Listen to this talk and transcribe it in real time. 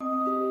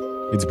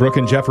It's Brooke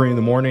and Jeffrey in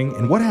the morning.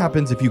 And what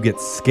happens if you get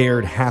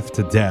scared half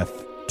to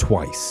death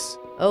twice?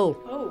 Oh.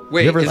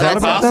 Wait, You ever is thought that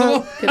about possible?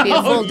 that? Could be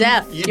a full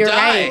death. You You're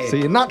die. right. So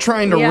you're not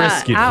trying to Yeah,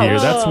 risk it ouch. here.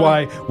 That's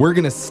why we're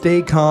going to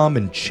stay calm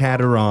and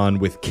chatter on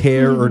with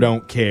care or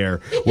don't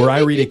care, where I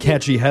read a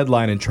catchy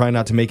headline and try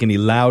not to make any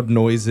loud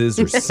noises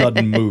or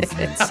sudden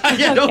movements.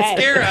 Yeah, don't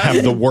scare us.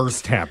 Have the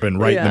worst happen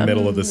right in Yeah. the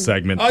middle of the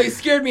segment. Oh, you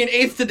scared me an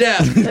eighth to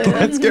death.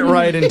 Let's get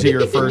right into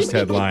your first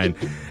headline.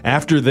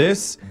 After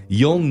this,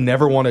 you'll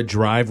never want to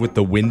drive with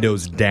the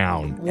windows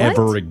down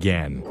ever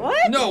again.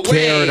 No Care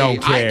way. or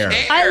don't care. I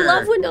care. I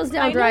love windows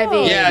down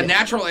driving. Yeah,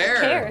 natural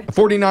air. A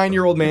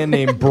 49-year-old man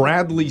named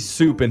Bradley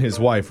Soup and his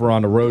wife were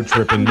on a road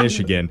trip in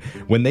Michigan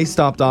when they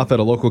stopped off at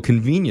a local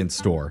convenience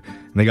store.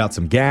 And they got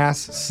some gas,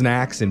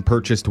 snacks, and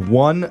purchased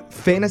one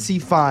Fantasy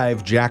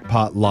 5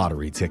 jackpot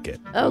lottery ticket.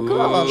 Oh,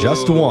 cool.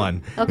 Just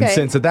one. Okay. And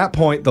since at that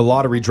point the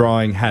lottery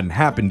drawing hadn't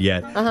happened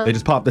yet, they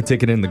just popped the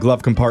ticket in the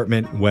glove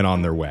compartment and went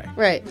on their way.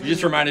 Right. You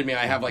just reminded me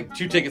I have like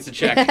 2 tickets to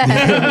check.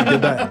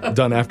 Get that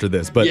done after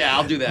this. But Yeah,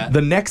 I'll do that.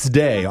 the next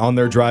day on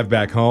their drive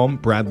back home,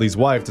 Bradley's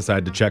wife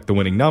decided to check the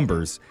winning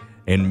numbers.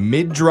 And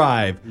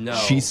mid-drive, No.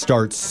 she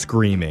starts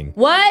screaming.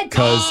 What?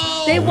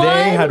 Because They won?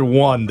 had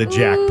won the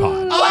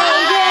jackpot.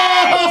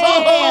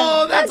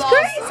 Oh, That's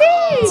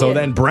crazy. So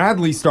then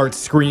Bradley starts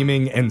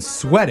screaming and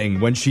sweating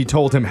when she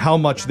told him how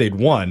much they'd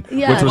won,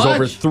 Yeah. which was Much?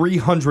 over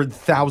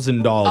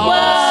 $300,000.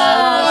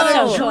 What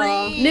a Whoa.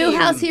 dream. New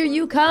house, here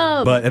you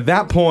come. But at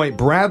that point,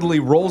 Bradley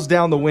rolls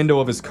down the window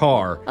of his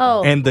car,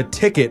 and the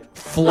ticket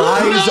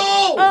flies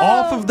No!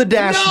 off of the No,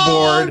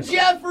 dashboard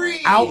Jeffrey.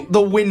 out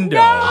the window.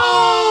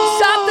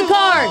 Stop the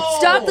car.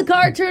 Stop the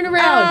car. Turn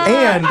around.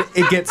 And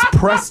it gets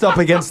pressed up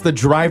against the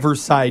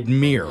driver's side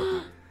mirror.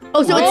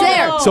 Oh, so it's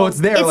there. So it's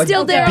there, It's like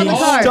still there on being the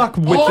car. stuck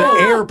with the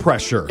air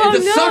pressure. The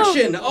no.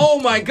 suction.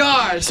 Oh my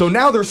gosh. So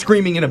now they're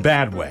screaming in a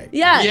bad way.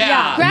 Yeah.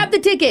 Yeah. Grab the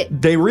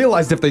ticket. They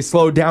realized if they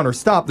slowed down or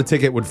stopped, the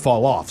ticket would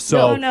fall off.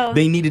 So No.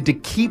 they needed to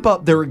keep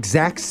up their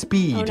exact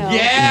speed, no.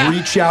 Yeah.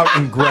 reach out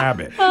and grab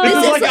it. This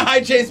is is like a like-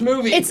 high chase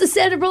movie. It's the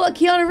Sandra Bullock,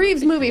 Keanu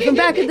Reeves movie from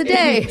back in the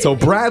day. So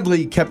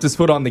Bradley kept his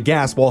foot on the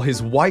gas while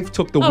his wife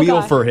took the wheel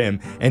God. for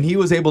him, and he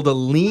was able to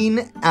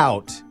lean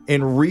out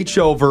and reach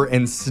over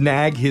and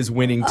snag his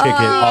winning ticket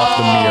off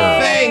the mirror.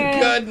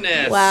 Thank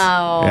goodness.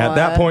 Wow. At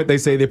that point, they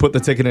say they put the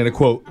ticket in a,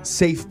 quote,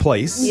 safe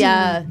place.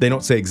 Yeah. They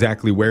don't say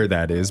exactly where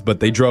that is, but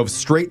they drove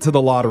straight to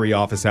the lottery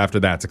office after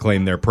that to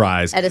claim their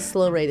prize, At a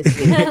slow rate of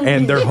speed. Dude,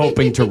 and they're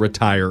hoping to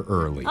retire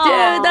early.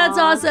 that's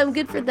awesome.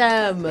 Good for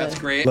them. That's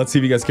great. Let's see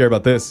if you guys care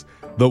about this.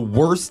 The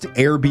worst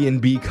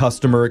Airbnb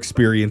customer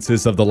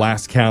experiences of the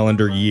last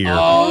calendar year.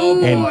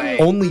 Oh, and boy.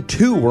 only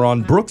 2 were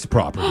on Brooks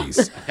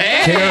properties.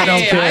 Hey, Care or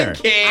don't care? I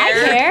care. I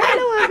care. I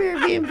don't have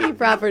Airbnb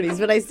properties,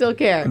 but I still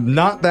care.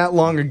 Not that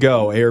long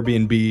ago,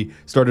 Airbnb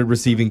started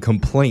receiving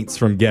complaints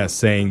from guests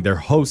saying their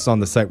hosts on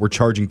the site were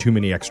charging too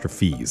many extra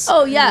fees.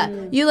 Oh, yeah.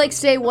 You like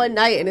stay one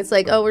night and it's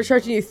like, oh, we're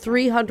charging you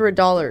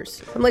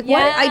 $300. I'm like, what?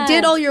 Yeah. I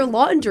did all your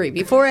laundry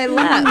before I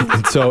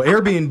left. So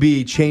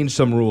Airbnb changed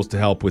some rules to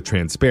help with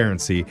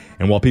transparency,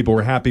 and while people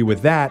were happy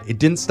with that, it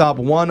didn't stop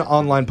one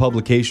online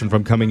publication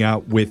from coming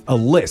out with a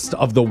list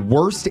of the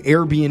worst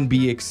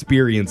Airbnb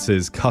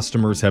experiences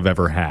customers have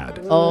ever had.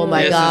 Oh,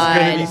 my This God. is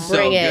gonna be so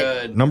Bring it.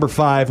 good. Number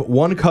 5,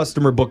 one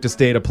customer booked to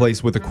stay at a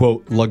place with a,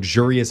 quote,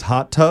 luxurious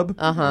hot tub,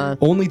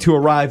 only to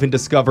arrive and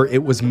discover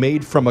it was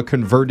made from a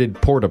converted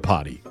porta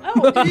potty.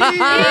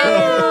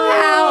 Ow.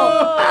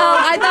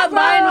 I thought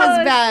mine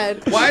was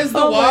bad. Why is the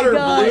Oh my water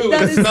God, blue?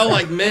 that It is- smells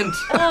like mint.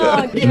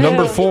 Oh, dude.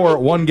 Number 4,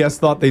 one guest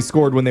thought they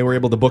scored when they were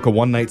able to book a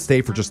one-night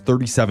stay for just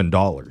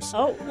 $37.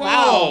 Oh,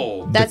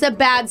 Wow. That's a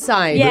bad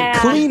sign. Yeah.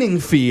 Cleaning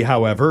fee,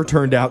 however,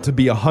 turned out to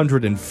be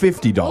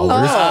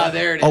 $150,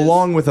 There it is.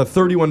 along with a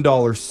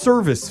 $31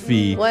 service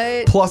fee,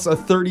 What? plus a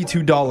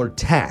 $32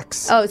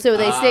 tax. Oh, so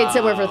they stayed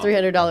somewhere for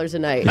 $300 a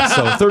night.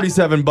 So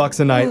 $37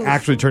 a night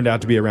actually turned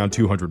out to be around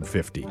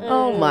 $250.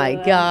 Oh my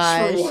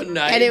gosh. For one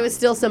night. And it was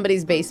still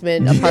somebody's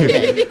basement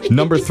apartment.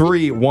 Number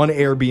 3, one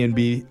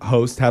Airbnb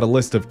host had a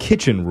list of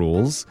kitchen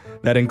rules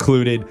that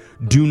included: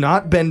 do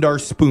not bend our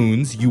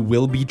spoons, you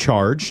will be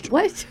charged.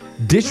 What?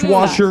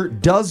 Dishwasher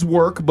does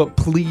work, but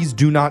please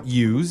do not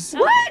use.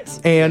 What?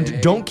 And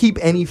don't keep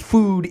any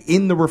food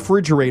in the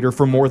refrigerator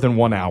for more than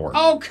 1 hour.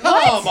 Oh,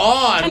 come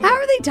on. How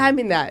are they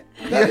timing that?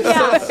 That is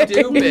so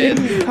stupid.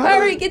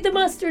 Hurry, get the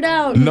mustard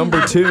out.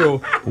 Number 2,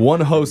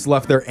 one host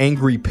left their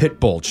angry pit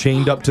bull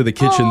chained up to the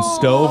kitchen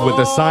stove with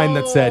a sign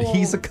that said,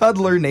 he's a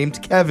cuddler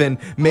named Kevin,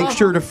 make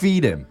sure to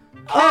feed him.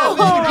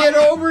 Get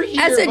over here,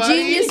 That's a buddy.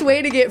 genius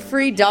way to get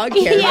free dog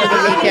care for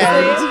the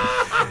weekend.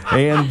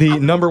 And the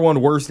number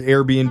 1 worst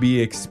Airbnb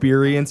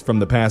experience from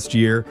the past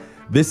year,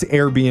 this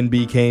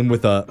Airbnb came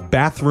with a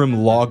bathroom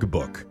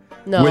logbook.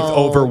 No. With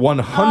over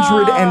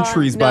 100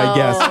 entries by no.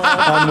 guests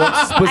on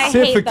what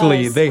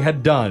specifically those. they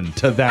had done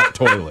to that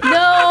toilet.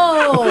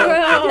 No.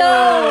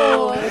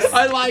 No.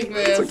 I like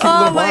this. Cute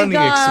little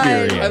bonding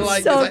experience. I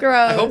like So this.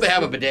 gross. I hope they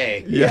have a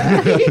bidet.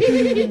 Yeah.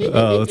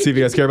 Let's see if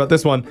you guys care about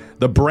this one.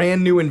 The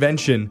brand new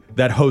invention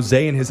that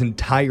Jose and his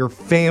entire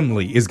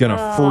family is going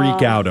to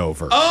freak out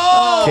over.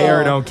 Oh!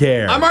 Care or don't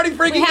care. I'm already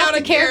freaking have out to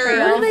at care for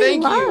Care. you. What do they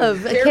Thank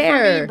love? you. A Care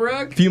Care. for me,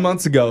 Brooke. A few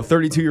months ago,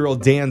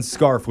 32-year-old Dan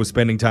Scarf was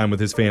spending time with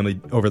his family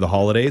over the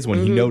holidays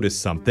when he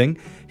noticed something.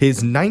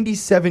 His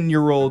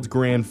 97-year-old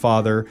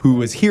grandfather, who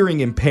was hearing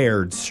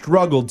impaired,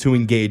 struggled to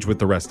engage with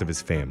the rest of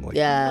his family.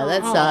 Yeah,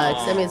 that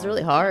sucks. I mean, it's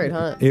really hard,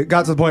 huh? It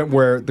got to the point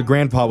where the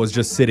grandpa was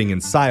just sitting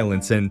in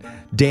silence, and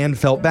Dan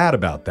felt bad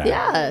about that.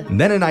 Yeah. And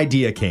then an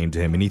idea came to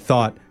him, and he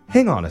thought,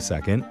 hang on a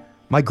second.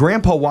 My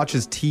grandpa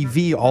watches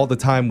TV all the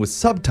time with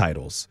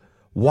subtitles.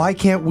 Why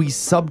can't we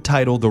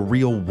subtitle the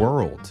real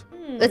world?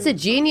 That's a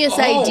genius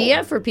Oh.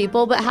 idea for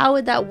people, but how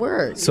would that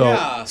work? So,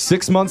 Yeah.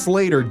 6 months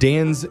later,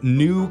 Dan's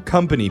new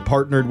company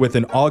partnered with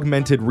an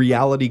augmented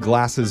reality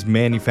glasses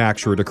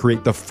manufacturer to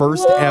create the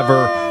first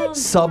ever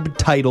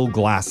subtitle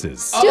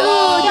glasses. Dude,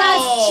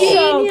 that's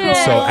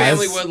genius. So My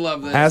family would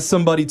love this. as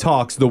somebody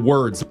talks, the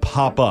words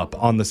pop up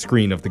on the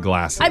screen of the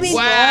glasses. I mean,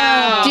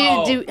 Wow.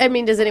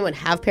 does anyone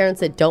have parents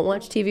that don't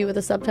watch TV with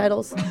the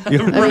subtitles? I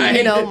You're mean, Right.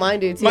 you know, mine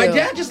do too. My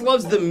dad just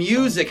loves the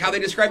music, how they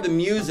describe the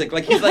music.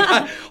 Like, he's like,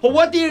 well,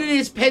 what it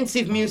is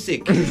pensive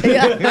music?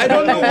 I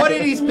don't know what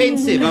it is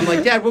pensive. I'm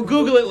like, Dad, we'll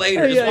Google it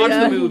later. Just watch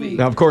the movie.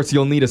 Now, of course,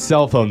 you'll need a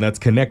cell phone that's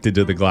connected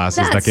to the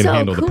glasses that That's can so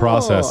handle the cool.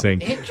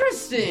 processing.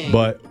 Interesting.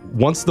 But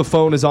once the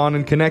phone is on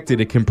and connected,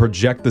 it can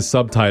project the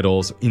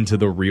subtitles into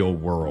the real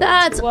world.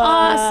 That's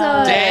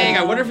awesome. Dang,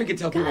 I wonder if we could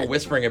tell people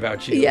whispering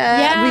about you.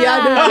 Yeah, we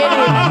are no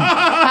kidding.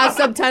 How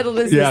subtitled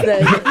is Yeah,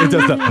 this thing? it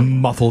does the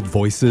muffled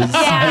voices.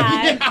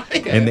 Yeah.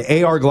 And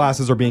the AR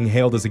glasses are being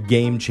hailed as a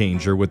game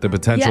changer with the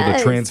potential Yes.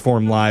 to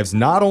transform lives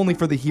not only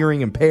for the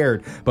hearing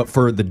impaired, but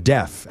for the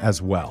deaf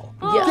as well.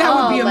 Yeah. That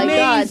would be Oh my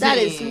God, that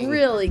is amazing.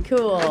 really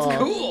cool.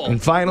 Cool.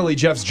 And finally,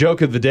 Jeff's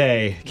joke of the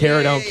day, care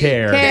or don't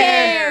care.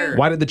 Care.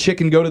 Why did the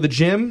chicken go to the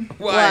gym?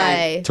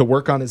 Why? To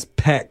work on his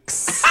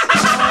pecs.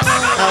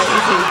 Oh,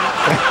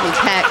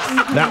 easy.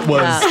 Text. That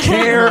was Yeah.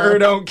 care or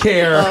don't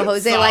care. Oh,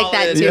 Jose liked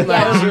that Solid. too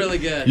That was much. really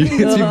good. It's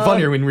even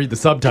funnier when you read the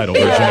subtitle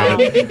version of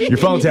it. Your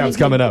phone tap's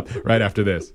coming up right after this.